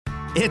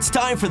It's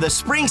time for the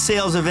spring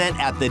sales event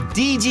at the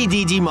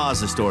DGDG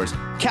Mazda stores.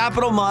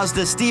 Capital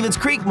Mazda, Stevens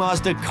Creek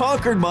Mazda,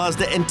 Concord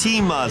Mazda, and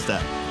Team Mazda.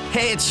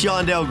 Hey, it's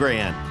Shondell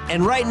Grand.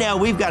 And right now,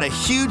 we've got a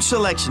huge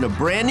selection of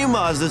brand new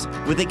Mazdas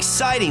with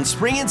exciting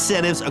spring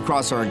incentives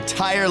across our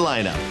entire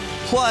lineup.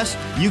 Plus,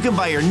 you can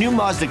buy your new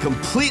Mazda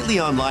completely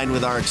online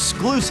with our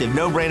exclusive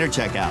no-brainer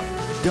checkout.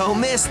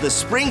 Don't miss the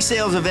spring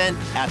sales event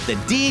at the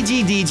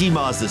DGDG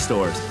Mazda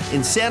stores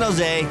in San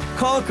Jose,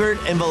 Concord,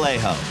 and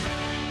Vallejo.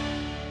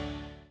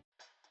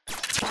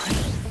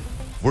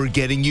 We're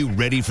getting you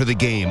ready for the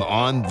game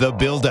on The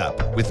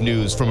Buildup with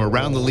news from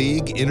around the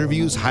league,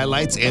 interviews,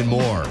 highlights, and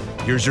more.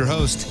 Here's your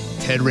host,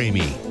 Ted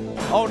Ramey.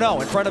 Oh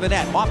no, in front of the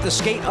net, off the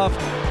skate of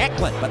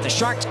Eklund, but the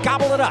Sharks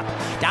gobble it up.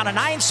 Down to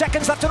 9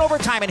 seconds left in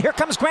overtime, and here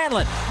comes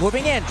Granlund.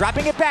 Moving in,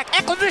 dropping it back.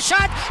 Eklund the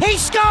shot, he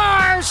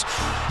scores!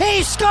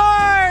 He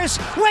scores!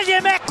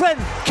 William Eklund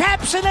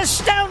caps an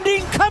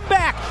astounding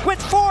comeback with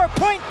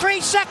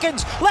 4.3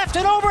 seconds left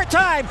in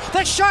overtime.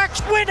 The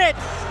Sharks win it,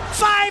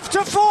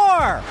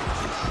 5-4.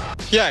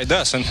 Yeah, it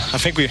does, and I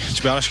think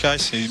to be honest,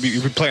 guys,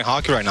 we're playing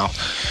hockey right now.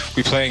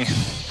 We're playing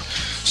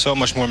so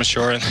much more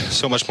mature and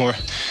so much more,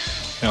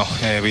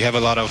 we have a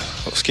lot of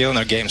skill in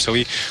our game, so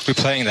we're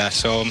playing that,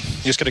 so you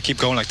just got to keep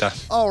going like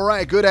that. All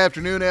right, good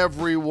afternoon,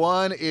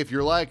 everyone. If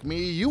you're like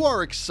me, you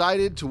are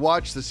excited to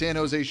watch the San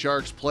Jose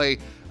Sharks play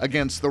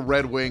against the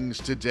Red Wings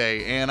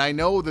today, and I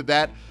know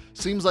that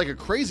seems like a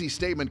crazy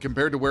statement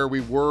compared to where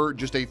we were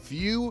just a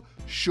few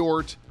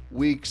short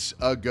weeks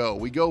ago.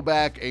 We go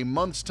back a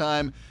month's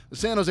time. The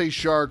San Jose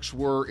Sharks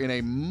were in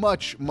a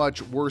much,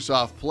 much worse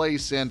off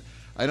place, and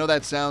I know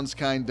that sounds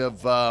kind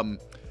of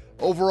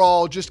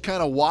overall just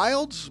kind of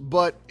wild,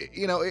 but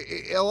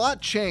a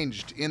lot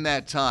changed in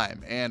that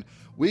time, and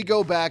we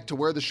go back to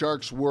where the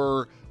Sharks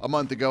were a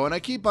month ago, and I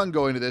keep on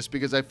going to this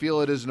because I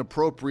feel it is an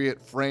appropriate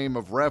frame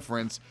of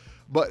reference.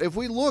 But if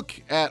we look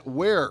at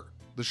where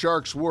the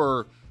Sharks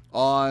were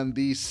on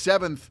the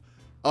 7th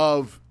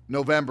of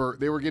November,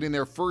 they were getting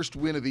their first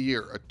win of the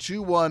year, a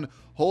 2-1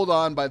 hold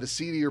on by the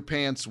seat of your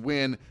pants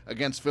win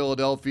against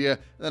Philadelphia.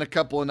 And then a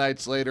couple of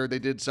nights later, they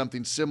did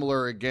something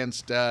similar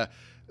against the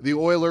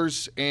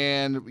Oilers.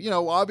 And,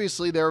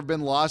 obviously there have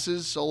been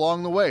losses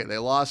along the way. They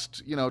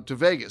lost, to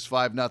Vegas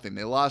 5-0.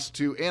 They lost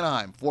to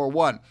Anaheim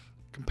 4-1.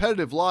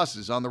 Competitive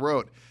losses on the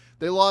road.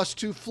 They lost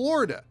to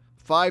Florida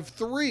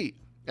 5-3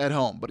 at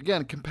home. But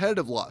again,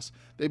 competitive loss.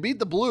 They beat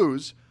the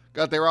Blues,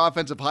 got their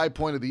offensive high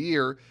point of the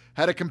year,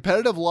 had a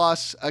competitive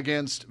loss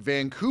against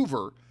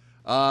Vancouver,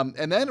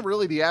 and then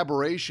really the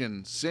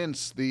aberration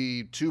since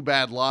the two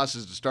bad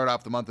losses to start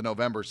off the month of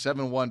November,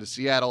 7-1 to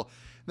Seattle.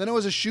 Then it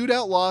was a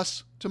shootout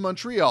loss to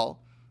Montreal.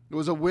 It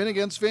was a win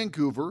against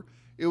Vancouver.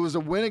 It was a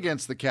win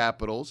against the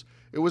Capitals.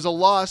 It was a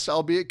loss,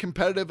 albeit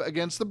competitive,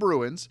 against the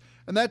Bruins.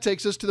 And that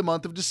takes us to the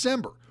month of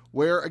December,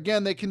 where,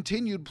 again, they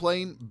continued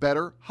playing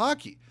better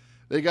hockey.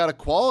 They got a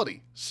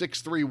quality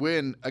 6-3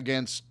 win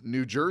against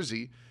New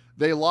Jersey.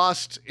 They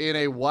lost in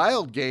a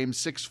wild game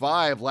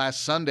 6-5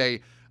 last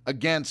Sunday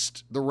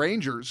against the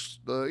Rangers,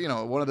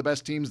 one of the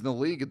best teams in the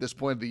league at this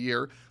point of the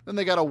year. Then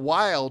they got a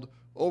wild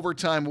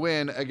overtime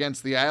win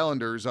against the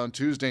Islanders on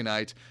Tuesday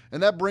night.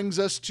 And that brings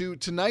us to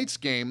tonight's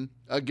game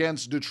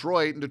against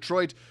Detroit. And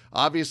Detroit,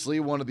 obviously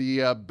one of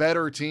the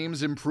better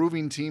teams,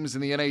 improving teams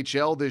in the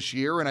NHL this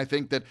year. And I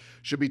think that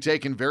should be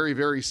taken very,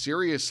 very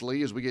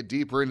seriously as we get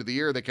deeper into the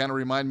year. They kind of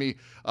remind me,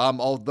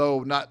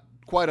 although not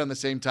quite on the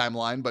same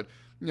timeline, but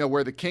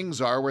where the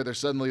Kings are, where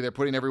they're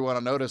putting everyone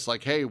on notice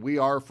like, hey, we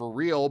are for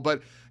real.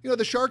 But,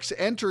 the Sharks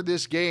enter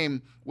this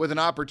game with an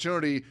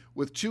opportunity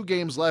with 2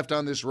 games left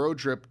on this road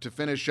trip to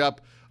finish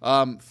up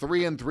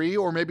 3-3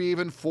 or maybe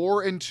even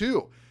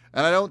 4-2.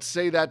 And I don't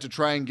say that to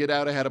try and get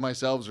out ahead of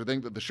myself or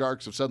think that the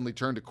Sharks have suddenly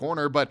turned a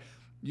corner, but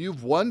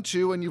you've won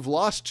 2 and you've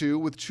lost 2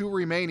 with 2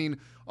 remaining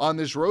on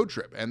this road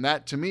trip. And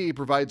that, to me,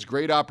 provides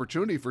great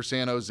opportunity for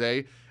San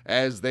Jose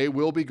as they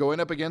will be going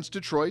up against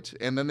Detroit,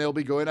 and then they'll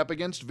be going up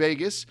against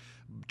Vegas.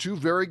 2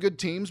 very good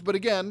teams, but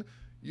again,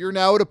 you're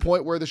now at a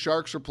point where the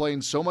Sharks are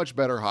playing so much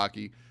better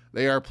hockey.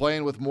 They are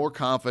playing with more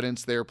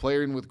confidence. They are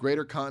playing with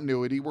greater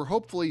continuity, where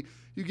hopefully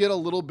you get a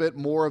little bit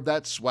more of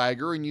that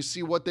swagger and you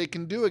see what they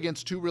can do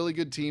against 2 really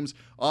good teams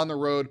on the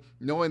road,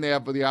 knowing they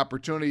have the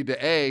opportunity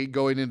to,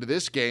 going into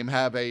this game,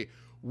 have a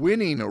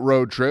winning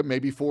road trip,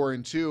 maybe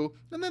 4-2,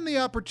 and then the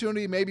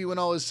opportunity maybe when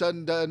all is said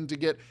and done to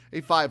get a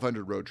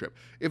 500 road trip.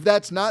 If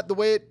that's not the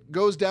way it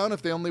goes down,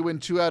 if they only win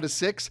 2 out of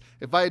 6,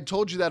 if I had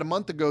told you that a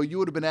month ago, you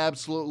would have been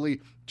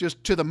absolutely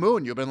just to the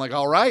moon. You've been like,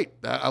 all right,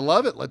 I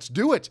love it. Let's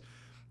do it.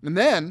 And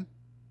then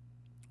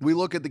we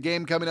look at the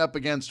game coming up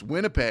against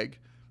Winnipeg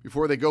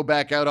before they go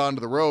back out onto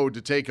the road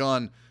to take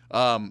on,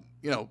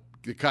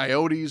 the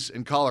Coyotes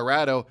in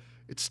Colorado.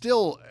 It's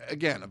still,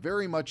 again, a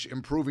very much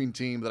improving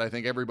team that I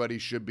think everybody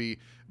should be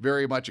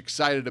very much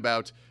excited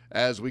about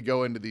as we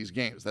go into these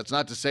games. That's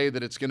not to say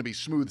that it's going to be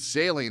smooth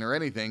sailing or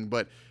anything,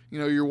 but,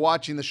 you're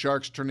watching the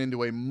Sharks turn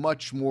into a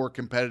much more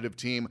competitive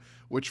team,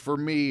 which for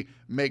me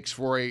makes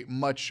for a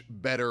much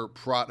better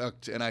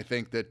product. And I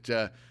think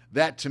that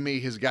that to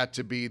me has got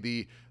to be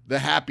the the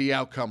happy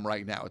outcome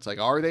right now. It's like,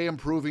 are they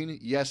improving?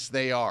 Yes,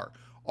 they are.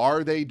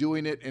 Are they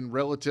doing it in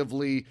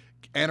relatively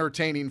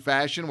entertaining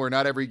fashion where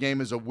not every game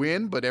is a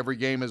win, but every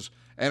game is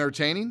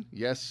entertaining?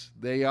 Yes,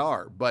 they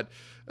are. But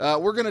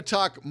we're going to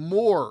talk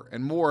more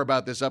and more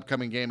about this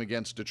upcoming game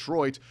against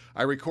Detroit.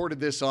 I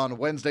recorded this on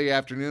Wednesday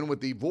afternoon with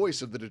the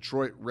voice of the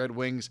Detroit Red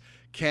Wings,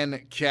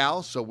 Ken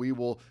Kal. So we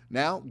will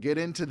now get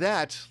into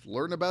that,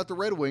 learn about the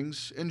Red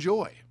Wings.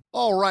 Enjoy.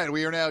 All right,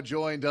 we are now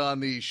joined on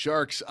the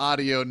Sharks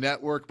Audio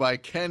Network by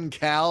Ken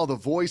Kal, the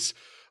voice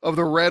of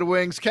the Red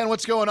Wings. Ken,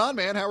 what's going on,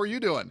 man? How are you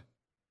doing?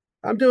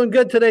 I'm doing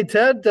good today,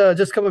 Ted.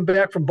 Just coming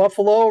back from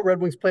Buffalo.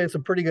 Red Wings playing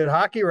some pretty good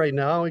hockey right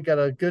now. We got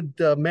a good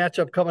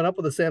matchup coming up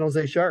with the San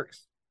Jose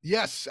Sharks.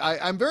 Yes,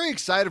 I'm very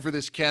excited for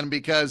this, Ken,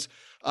 because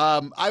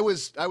I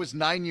was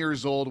 9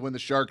 years old when the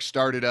Sharks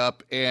started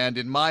up, and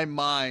in my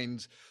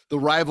mind, the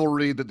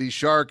rivalry that the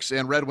Sharks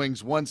and Red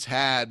Wings once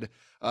had,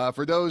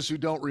 for those who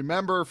don't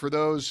remember, for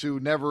those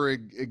who never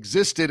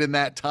existed in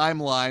that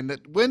timeline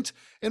that went,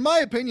 in my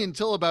opinion,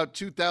 until about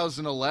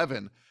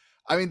 2011.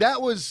 I mean,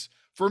 that was,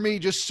 for me,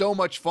 just so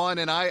much fun,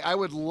 and I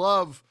would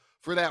love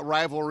for that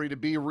rivalry to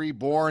be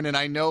reborn. And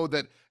I know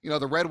that,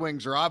 the Red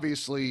Wings are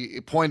obviously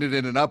pointed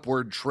in an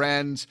upward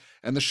trend,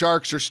 and the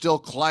Sharks are still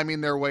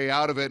climbing their way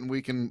out of it. And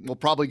we'll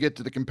probably get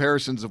to the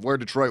comparisons of where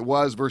Detroit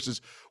was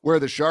versus where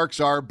the Sharks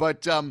are.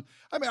 But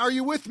I mean, are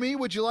you with me?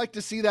 Would you like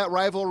to see that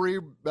rivalry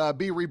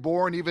be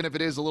reborn, even if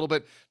it is a little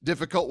bit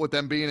difficult with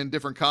them being in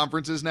different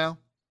conferences now?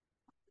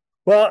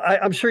 Well,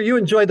 I'm sure you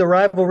enjoyed the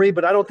rivalry,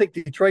 but I don't think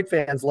Detroit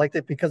fans liked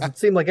it because it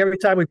seemed like every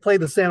time we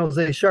played the San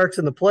Jose Sharks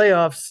in the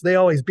playoffs, they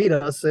always beat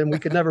us and we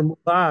could never move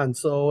on.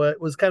 So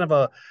it was kind of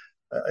a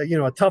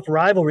tough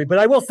rivalry. But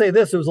I will say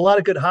this, there was a lot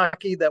of good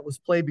hockey that was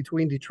played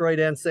between Detroit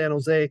and San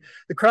Jose.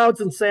 The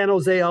crowds in San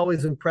Jose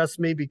always impressed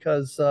me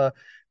because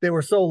they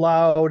were so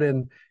loud,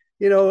 and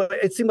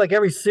it seemed like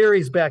every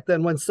series back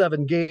then went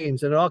 7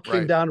 games, and it all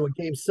came down to a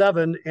game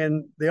 7,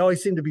 and they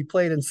always seemed to be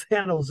played in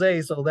San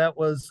Jose. So that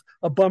was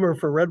a bummer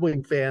for Red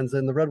Wing fans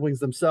and the Red Wings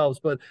themselves.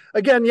 But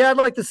again, yeah, I'd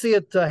like to see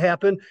it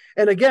happen.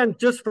 And again,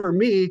 just for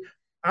me,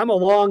 I'm a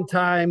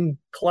longtime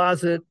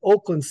closet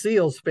Oakland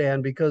Seals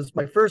fan because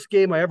my first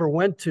game I ever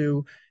went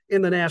to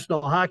in the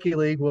National Hockey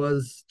League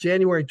was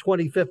January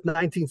 25th,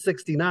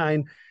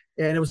 1969.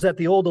 And it was at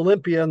the old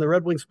Olympia, and the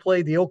Red Wings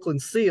played the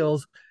Oakland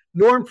Seals.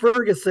 Norm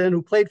Ferguson,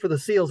 who played for the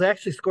Seals,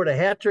 actually scored a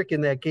hat trick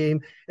in that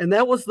game. And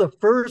that was the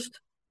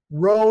first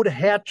road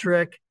hat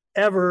trick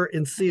ever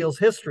in Seals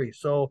history.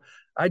 So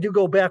I do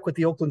go back with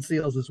the Oakland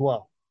Seals as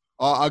well.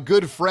 A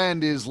good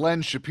friend is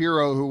Len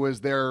Shapiro, who was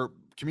their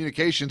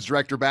communications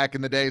director back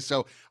in the day.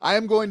 So I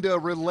am going to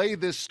relay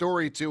this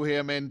story to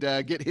him and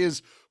get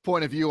his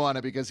point of view on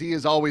it, because he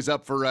is always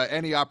up for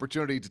any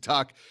opportunity to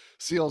talk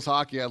Seals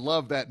hockey. I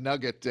love that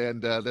nugget,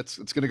 and it's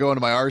going to go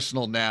into my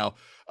arsenal now.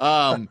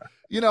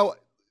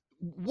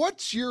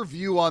 What's your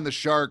view on the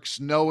Sharks,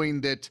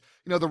 knowing that,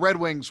 the Red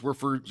Wings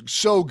were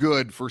so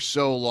good for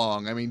so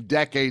long? I mean,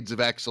 decades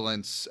of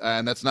excellence,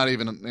 and that's not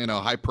even,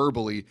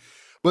 hyperbole.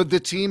 But the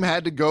team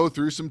had to go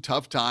through some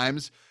tough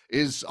times,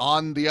 is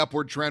on the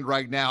upward trend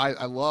right now.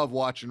 I love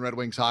watching Red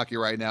Wings hockey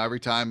right now. Every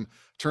time I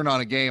turn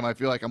on a game, I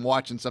feel like I'm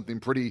watching something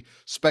pretty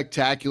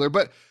spectacular.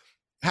 But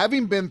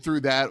having been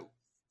through that,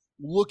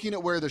 looking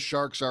at where the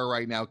Sharks are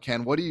right now,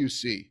 Ken, what do you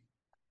see?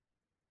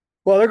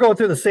 Well, they're going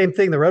through the same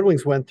thing the Red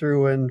Wings went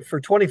through. And for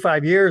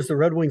 25 years, the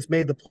Red Wings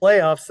made the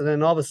playoffs. And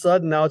then all of a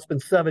sudden, now it's been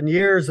 7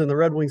 years and the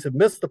Red Wings have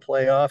missed the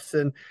playoffs.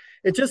 And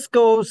it just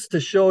goes to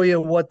show you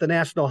what the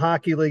National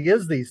Hockey League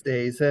is these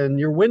days. And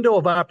your window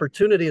of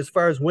opportunity as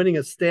far as winning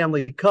a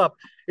Stanley Cup,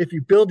 if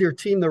you build your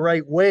team the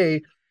right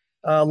way,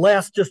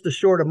 lasts just a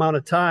short amount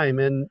of time.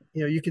 And,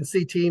 you can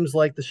see teams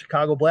like the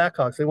Chicago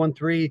Blackhawks. They won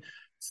 3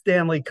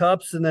 Stanley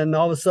Cups, and then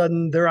all of a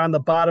sudden they're on the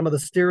bottom of the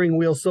steering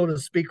wheel, so to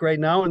speak,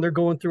 right now, and they're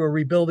going through a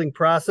rebuilding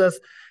process.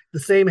 The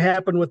same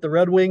happened with the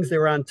Red Wings. They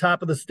were on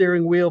top of the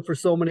steering wheel for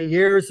so many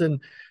years,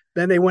 and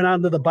then they went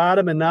on to the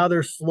bottom, and now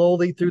they're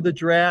slowly through the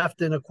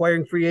draft and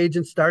acquiring free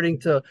agents, starting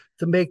to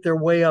make their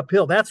way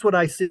uphill. That's what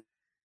I see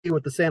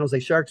with the San Jose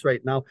Sharks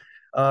right now.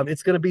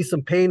 It's going to be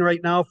some pain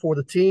right now for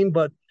the team,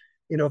 but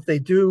if they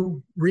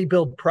do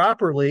rebuild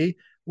properly,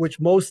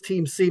 which most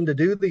teams seem to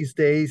do these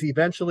days,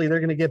 eventually they're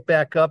going to get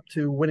back up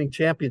to winning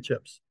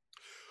championships.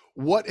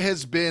 What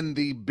has been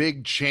the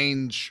big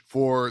change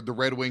for the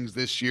Red Wings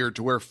this year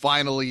to where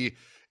finally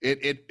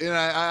and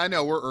I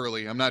know we're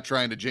early, I'm not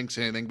trying to jinx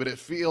anything, but it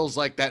feels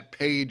like that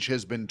page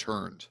has been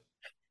turned?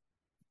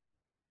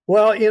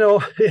 Well,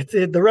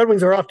 the Red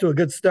Wings are off to a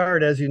good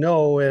start, as you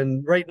know,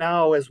 and right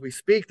now, as we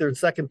speak, they're in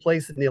second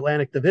place in the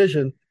Atlantic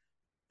Division.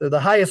 They're the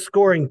highest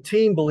scoring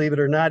team, believe it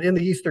or not, in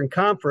the Eastern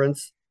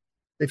Conference.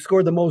 They've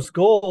scored the most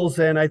goals,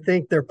 and I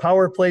think their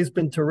power play's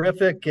been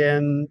terrific.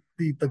 And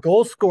the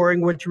goal scoring,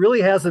 which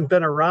really hasn't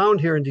been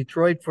around here in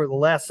Detroit for the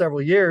last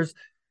several years,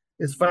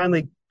 is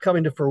finally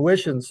coming to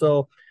fruition.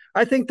 So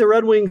I think the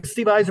Red Wings,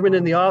 Steve Yzerman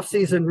in the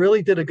offseason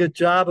really did a good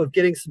job of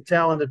getting some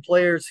talented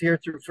players here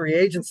through free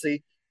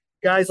agency.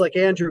 Guys like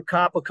Andrew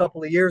Kopp a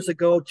couple of years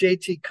ago,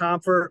 JT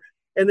Compher,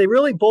 and they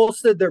really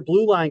bolstered their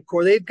blue line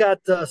core. They've got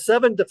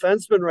 7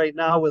 defensemen right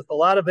now with a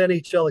lot of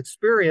NHL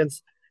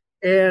experience.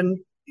 And,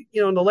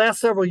 in the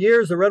last several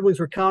years, the Red Wings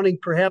were counting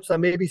perhaps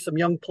on maybe some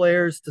young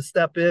players to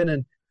step in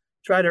and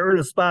try to earn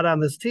a spot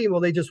on this team.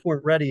 Well, they just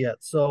weren't ready yet.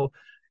 So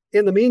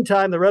in the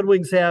meantime, the Red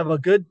Wings have a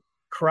good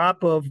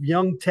crop of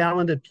young,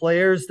 talented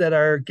players that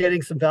are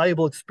getting some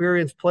valuable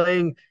experience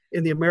playing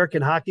in the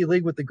American Hockey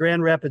League with the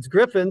Grand Rapids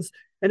Griffins.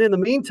 And in the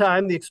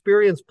meantime, the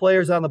experienced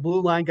players on the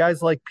blue line,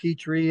 guys like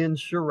Petrie and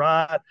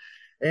Sherratt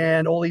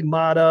and Oli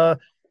Mata,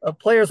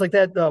 players like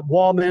that,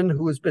 Wallman,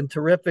 who has been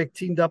terrific,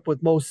 teamed up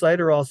with Mo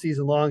Sider all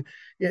season long.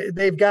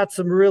 They've got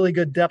some really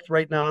good depth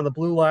right now on the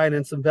blue line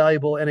and some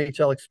valuable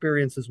NHL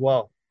experience as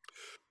well.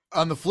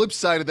 On the flip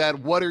side of that,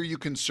 what are you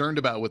concerned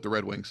about with the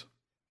Red Wings?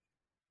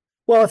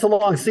 Well, it's a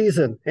long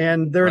season,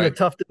 and they're in a Right.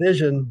 tough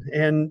division.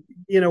 And,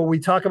 we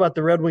talk about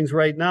the Red Wings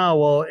right now.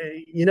 Well,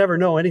 you never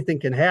know. Anything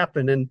can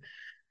happen. And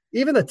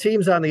even the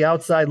teams on the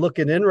outside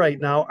looking in right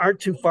now aren't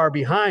too far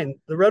behind.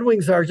 The Red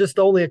Wings are just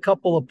only a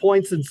couple of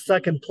points in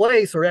second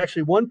place, or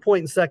actually 1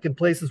 point in second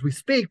place as we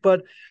speak,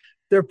 but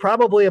they're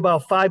probably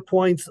about 5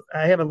 points.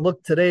 I haven't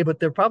looked today, but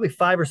they're probably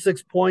 5 or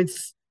 6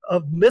 points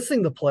of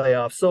missing the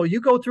playoffs. So you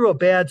go through a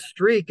bad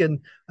streak and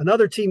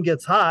another team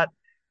gets hot,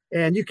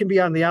 and you can be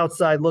on the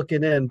outside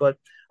looking in. But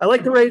I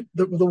like the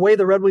way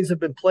the Red Wings have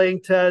been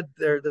playing, Ted.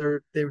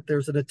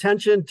 There's an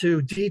attention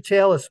to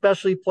detail,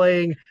 especially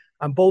playing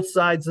on both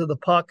sides of the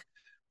puck.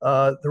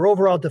 Their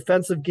overall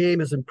defensive game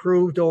has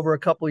improved over a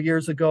couple of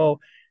years ago,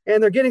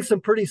 and they're getting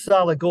some pretty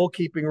solid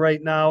goalkeeping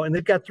right now. And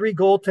they've got 3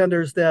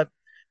 goaltenders that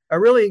are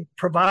really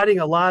providing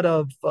a lot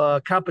of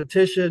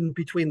competition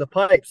between the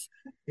pipes.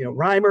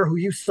 Reimer, who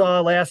you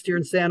saw last year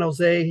in San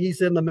Jose,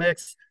 he's in the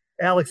mix.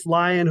 Alex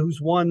Lyon, who's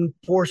won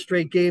 4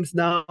 straight games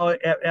now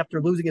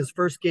after losing his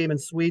first game in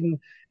Sweden.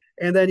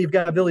 And then you've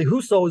got Billy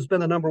Husso, who's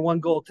been the number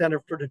 1 goaltender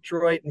for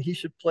Detroit, and he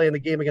should play in the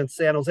game against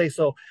San Jose.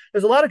 So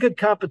there's a lot of good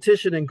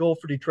competition in goal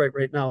for Detroit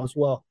right now as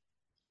well.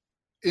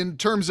 In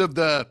terms of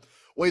the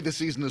way the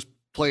season has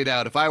played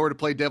out, if I were to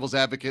play devil's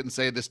advocate and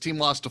say this team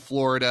lost to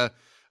Florida,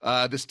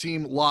 this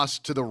team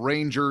lost to the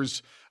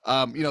Rangers,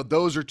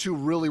 those are 2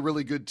 really,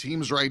 really good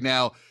teams right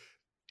now.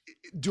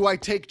 Do I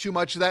take too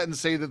much of that and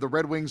say that the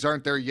Red Wings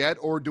aren't there yet?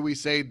 Or do we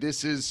say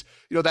this is,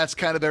 that's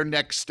kind of their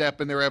next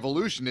step in their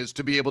evolution, is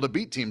to be able to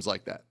beat teams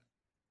like that?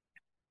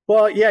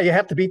 Well, yeah, you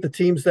have to beat the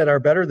teams that are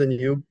better than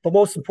you. But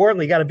most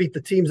importantly, you got to beat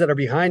the teams that are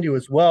behind you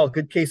as well.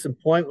 Good case in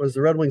point was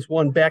the Red Wings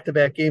won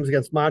back-to-back games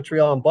against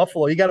Montreal and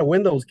Buffalo. You got to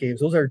win those games.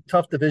 Those are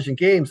tough division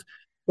games.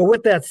 But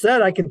with that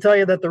said, I can tell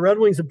you that the Red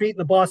Wings have beaten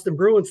the Boston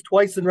Bruins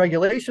twice in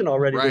regulation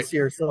already this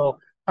year. So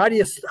how do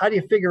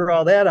you figure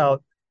all that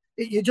out?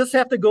 You just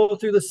have to go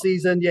through the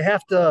season. You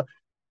have to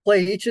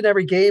play each and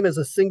every game as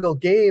a single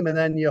game, and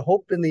then you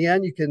hope in the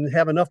end you can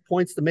have enough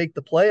points to make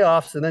the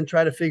playoffs, and then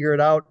try to figure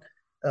it out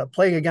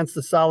playing against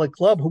a solid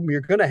club whom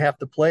you're going to have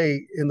to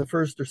play in the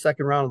first or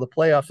second round of the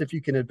playoffs if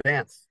you can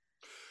advance.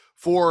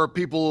 For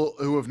people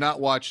who have not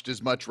watched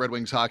as much Red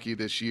Wings hockey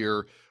this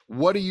year,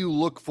 what do you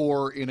look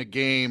for in a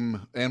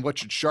game, and what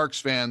should Sharks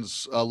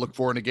fans look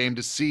for in a game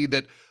to see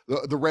that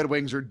the Red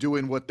Wings are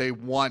doing what they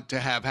want to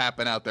have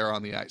happen out there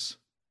on the ice?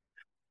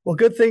 Well,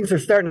 good things are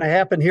starting to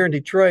happen here in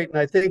Detroit. And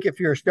I think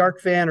if you're a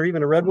Shark fan or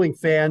even a Red Wing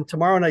fan,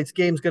 tomorrow night's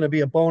game is going to be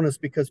a bonus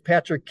because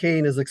Patrick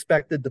Kane is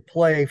expected to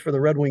play for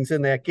the Red Wings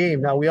in that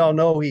game. Now, we all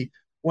know he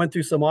went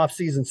through some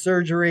offseason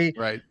surgery.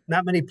 Right.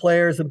 Not many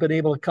players have been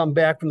able to come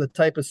back from the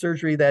type of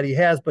surgery that he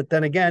has. But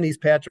then again, he's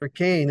Patrick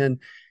Kane. And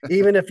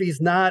even if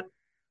he's not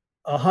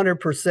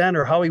 100%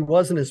 or how he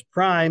was in his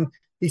prime,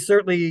 he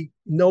certainly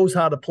knows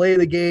how to play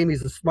the game.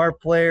 He's a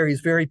smart player. He's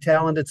very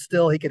talented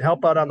still. He can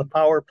help out on the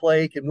power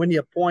play, can win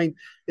you a point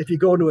if you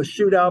go into a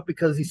shootout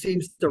because he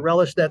seems to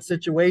relish that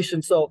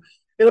situation. So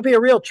it'll be a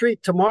real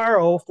treat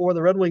tomorrow for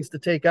the Red Wings to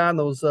take on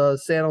those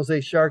San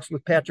Jose Sharks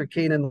with Patrick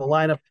Kane in the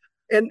lineup.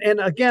 And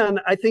again,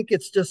 I think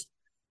it's just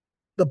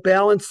the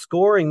balanced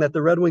scoring that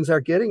the Red Wings are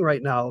getting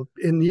right now.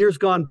 In years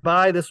gone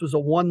by, this was a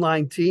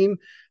one-line team.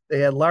 They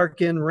had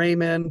Larkin,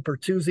 Raymond,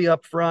 Bertuzzi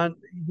up front.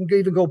 You can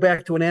even go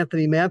back to when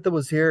Anthony Mantha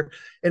was here.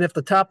 And if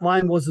the top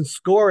line wasn't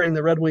scoring,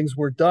 the Red Wings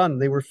were done.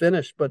 They were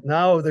finished. But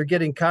now they're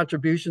getting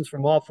contributions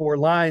from all 4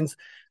 lines.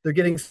 They're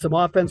getting some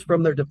offense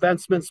from their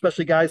defensemen,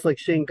 especially guys like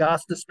Shane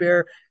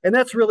Gostisbehere. And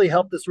that's really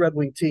helped this Red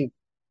Wing team.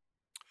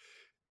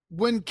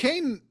 When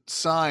Kane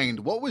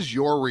signed, what was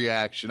your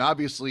reaction?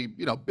 Obviously,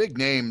 big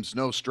names,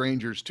 no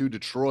strangers to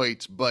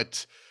Detroit,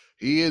 but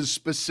he is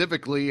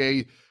specifically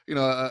a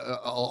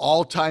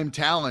all-time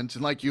talent.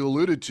 And like you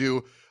alluded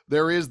to,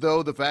 there is,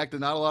 though, the fact that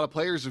not a lot of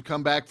players have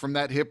come back from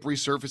that hip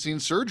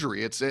resurfacing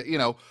surgery. It's,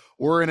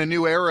 we're in a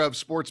new era of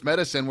sports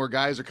medicine where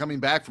guys are coming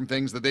back from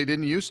things that they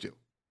didn't used to.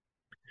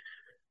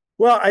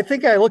 Well, I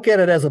think I look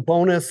at it as a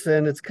bonus,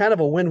 and it's kind of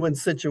a win-win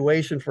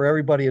situation for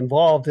everybody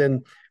involved.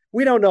 And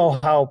we don't know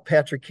how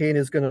Patrick Kane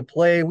is going to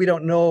play. We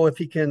don't know if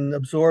he can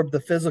absorb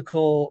the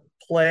physical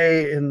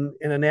play in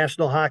a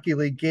National Hockey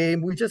League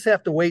game. We just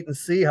have to wait and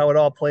see how it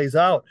all plays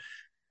out.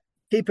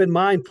 Keep in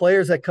mind,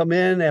 players that come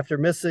in after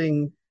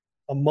missing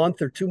a month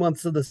or 2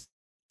 months of the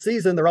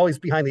season, they're always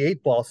behind the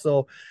 8 ball.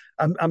 So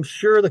I'm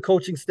sure the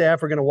coaching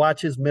staff are going to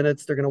watch his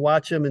minutes. They're going to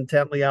watch him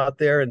intently out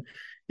there. And,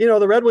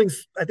 the Red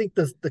Wings, I think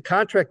the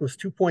contract was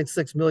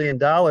 $2.6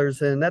 million,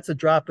 and that's a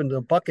drop in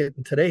the bucket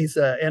in today's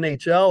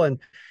NHL. And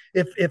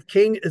if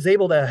King is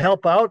able to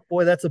help out,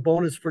 boy, that's a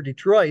bonus for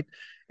Detroit.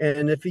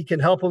 And if he can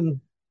help them,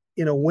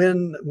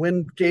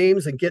 win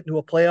games and get into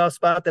a playoff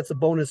spot, that's a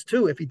bonus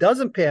too. If he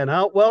doesn't pan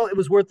out, well, it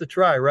was worth the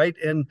try, right?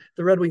 And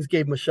the Red Wings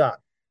gave him a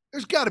shot.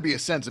 There's got to be a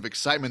sense of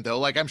excitement, though.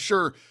 Like, I'm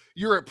sure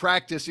you're at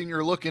practice and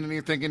you're looking and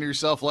you're thinking to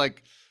yourself,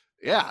 like,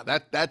 yeah,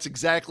 that's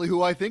exactly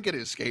who I think it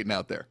is skating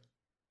out there.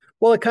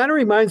 Well, it kind of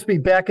reminds me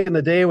back in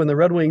the day when the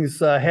Red Wings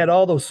had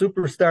all those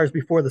superstars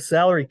before the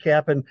salary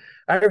cap. And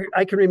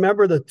I can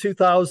remember the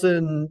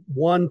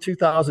 2001,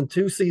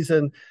 2002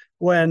 season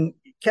when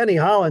Kenny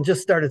Holland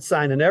just started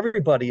signing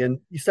everybody. And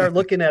you start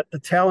looking at the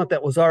talent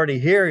that was already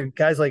here,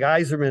 guys like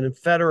Yzerman and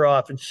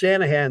Fedorov and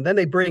Shanahan. Then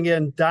they bring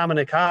in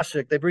Dominik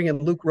Hasek. They bring in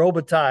Luc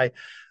Robitaille.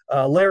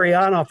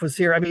 Larionov was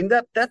here. I mean,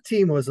 that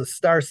team was a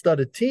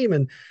star-studded team.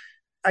 And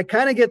I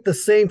kind of get the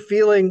same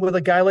feeling with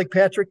a guy like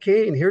Patrick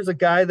Kane. Here's a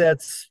guy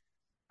that's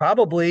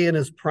probably in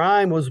his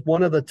prime was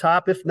one of the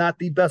top, if not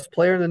the best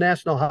player in the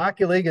National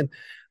Hockey League. And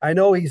I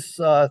know he's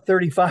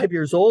 35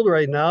 years old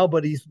right now,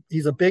 but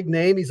he's a big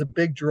name. He's a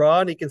big draw,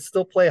 and he can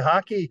still play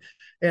hockey.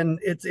 And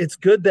it's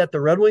good that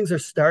the Red Wings are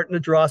starting to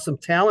draw some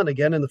talent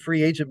again in the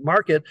free agent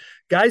market.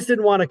 Guys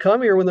didn't want to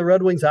come here when the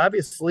Red Wings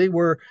obviously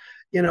were,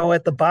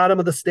 at the bottom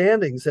of the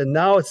standings. And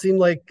now it seemed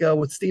like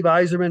with Steve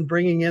Yzerman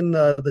bringing in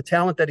the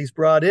talent that he's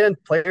brought in,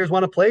 players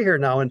want to play here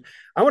now. And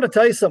I want to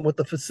tell you something, with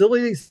the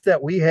facilities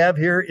that we have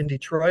here in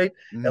Detroit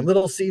at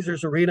Little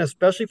Caesars Arena,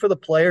 especially for the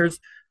players,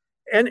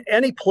 and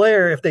any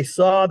player, if they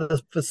saw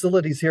the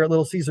facilities here at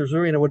Little Caesars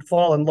Arena, would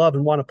fall in love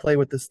and want to play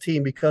with this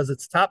team because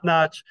it's top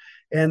notch.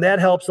 And that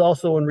helps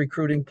also in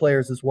recruiting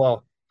players as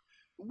well.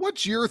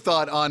 What's your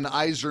thought on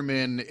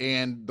Yzerman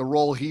and the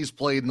role he's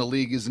played in the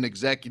league as an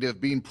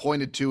executive, being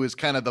pointed to as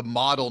kind of the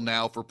model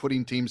now for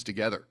putting teams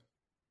together?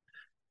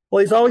 Well,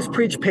 he's always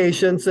preached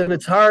patience, and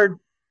it's hard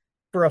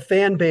for a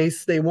fan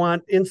base. They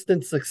want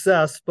instant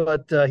success,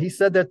 but he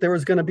said that there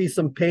was going to be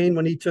some pain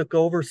when he took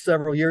over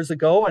several years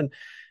ago, and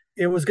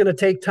it was going to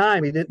take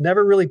time. He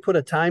never really put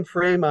a time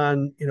frame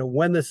on,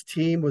 when this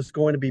team was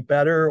going to be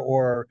better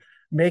or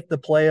make the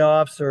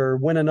playoffs or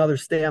win another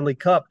Stanley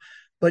Cup.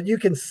 But you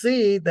can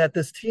see that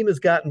this team has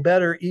gotten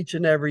better each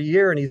and every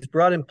year, and he's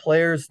brought in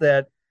players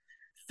that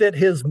fit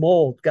his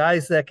mold,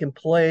 guys that can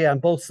play on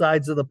both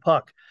sides of the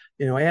puck.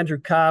 Andrew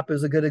Kopp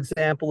is a good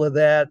example of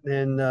that,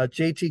 and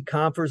JT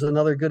Compher is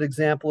another good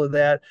example of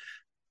that.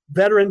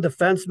 Veteran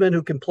defensemen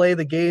who can play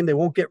the game. They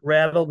won't get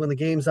rattled when the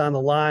game's on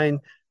the line.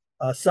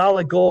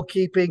 Solid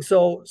goalkeeping.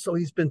 So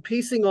he's been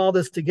piecing all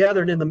this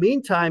together, and in the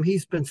meantime,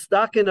 he's been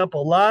stocking up a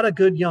lot of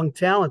good young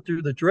talent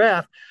through the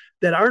draft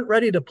that aren't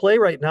ready to play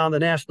right now in the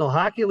National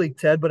Hockey League,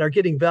 Ted, but are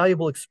getting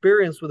valuable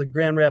experience with the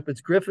Grand Rapids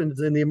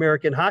Griffins in the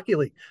American Hockey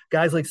League.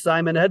 Guys like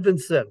Simon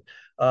Edvinsson,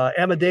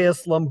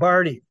 Amadeus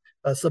Lombardi,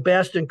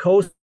 Sebastian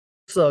Costa,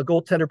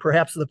 goaltender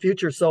perhaps of the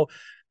future. So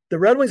the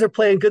Red Wings are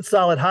playing good,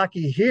 solid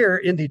hockey here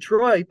in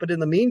Detroit, but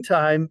in the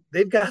meantime,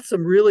 they've got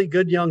some really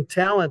good young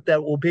talent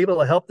that will be able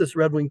to help this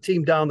Red Wing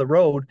team down the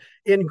road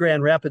in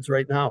Grand Rapids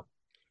right now.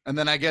 And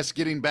then I guess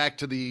getting back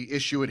to the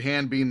issue at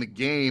hand being the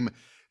game,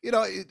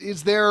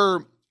 is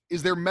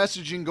there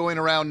messaging going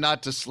around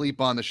not to sleep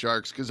on the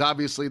Sharks? Because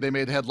obviously they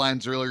made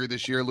headlines earlier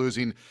this year,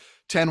 losing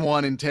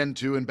 10-1 and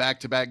 10-2 in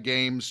back-to-back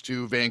games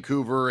to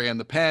Vancouver and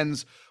the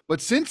Pens. But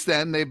since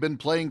then, they've been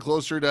playing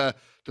closer to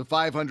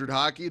 500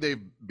 hockey.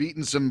 They've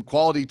beaten some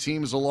quality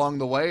teams along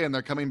the way, and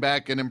they're coming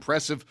back an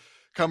impressive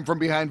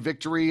come-from-behind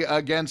victory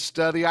against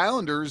the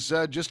Islanders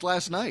just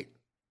last night.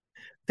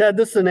 Ted,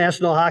 this is the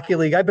National Hockey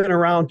League. I've been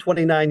around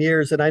 29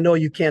 years, and I know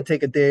you can't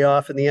take a day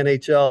off in the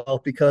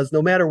NHL because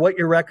no matter what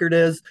your record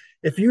is,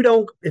 if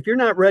you're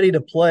not ready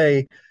to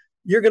play,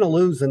 you're going to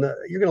lose and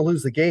you're going to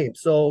lose the game.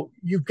 So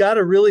you've got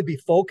to really be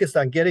focused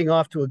on getting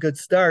off to a good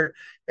start.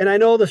 And I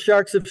know the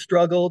Sharks have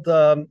struggled.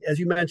 As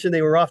you mentioned,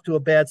 they were off to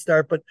a bad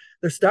start, but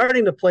they're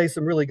starting to play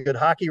some really good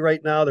hockey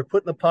right now. They're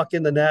putting the puck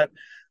in the net.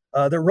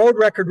 Their road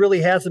record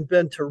really hasn't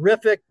been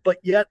terrific, but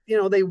yet,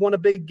 they won a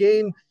big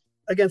game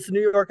against the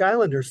New York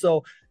Islanders.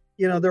 So,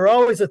 they're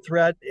always a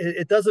threat.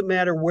 It doesn't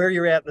matter where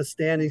you're at in the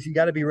standings. You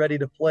got to be ready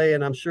to play.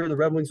 And I'm sure the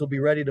Red Wings will be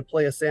ready to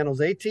play a San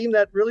Jose team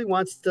that really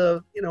wants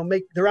to,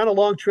 they're on a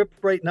long trip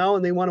right now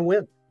and they want to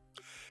win.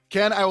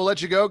 Ken, I will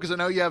let you go because I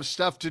know you have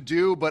stuff to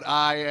do, but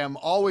I am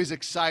always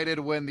excited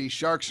when the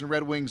Sharks and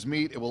Red Wings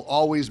meet. It will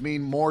always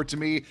mean more to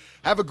me.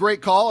 Have a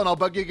great call, and I'll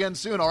bug you again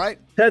soon, all right?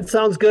 Ted,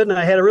 sounds good, and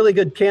I had a really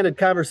good, candid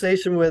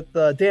conversation with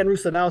Dan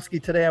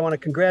Rusanowski today. I want to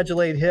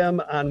congratulate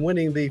him on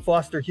winning the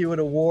Foster Hewitt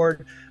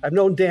Award. I've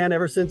known Dan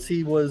ever since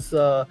he was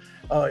a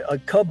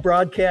Cub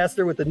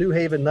broadcaster with the New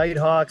Haven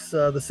Nighthawks.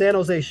 The San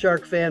Jose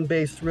Shark fan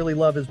base really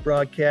love his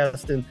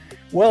broadcast, and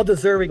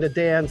well-deserving to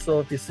Dan. So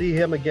if you see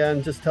him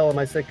again, just tell him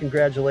I said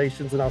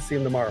congratulations, and I'll see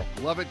him tomorrow.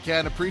 Love it,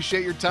 Ken.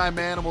 Appreciate your time,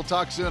 man, and we'll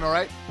talk soon, all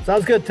right?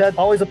 Sounds good, Ted.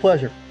 Always a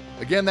pleasure.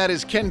 Again, that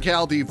is Ken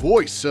Cal, the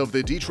voice of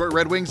the Detroit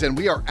Red Wings, and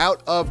we are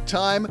out of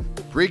time.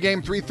 Pre-game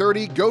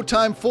 3:30, go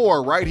time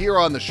 4 right here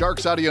on the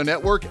Sharks Audio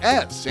Network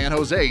as San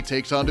Jose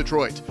takes on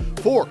Detroit.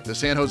 For the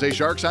San Jose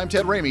Sharks, I'm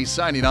Ted Ramey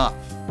signing off.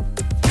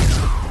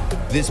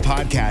 This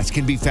podcast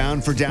can be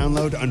found for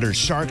download under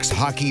Sharks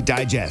Hockey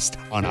Digest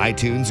on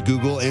iTunes,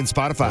 Google, and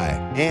Spotify,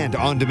 and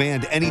on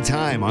demand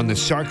anytime on the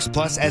Sharks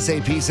Plus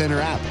SAP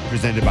Center app,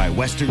 presented by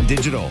Western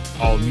Digital.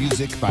 All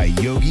music by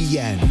Yogi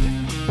Yend.